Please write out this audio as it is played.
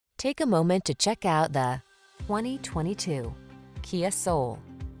Take a moment to check out the 2022 Kia Soul.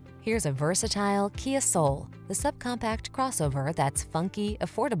 Here's a versatile Kia Soul, the subcompact crossover that's funky,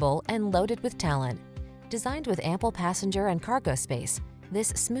 affordable, and loaded with talent. Designed with ample passenger and cargo space, this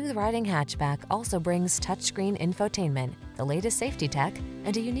smooth-riding hatchback also brings touchscreen infotainment, the latest safety tech,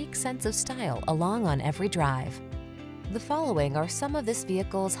 and a unique sense of style along on every drive. The following are some of this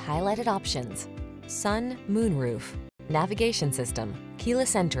vehicle's highlighted options: sun, moonroof, navigation system,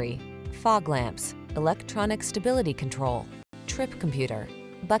 keyless entry, fog lamps, electronic stability control, trip computer,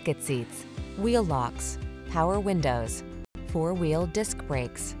 bucket seats, wheel locks, power windows, four-wheel disc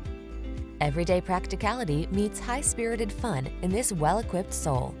brakes. Everyday practicality meets high-spirited fun in this well-equipped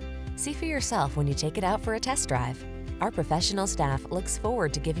Soul. See for yourself when you take it out for a test drive. Our professional staff looks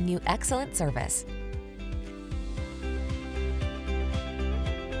forward to giving you excellent service.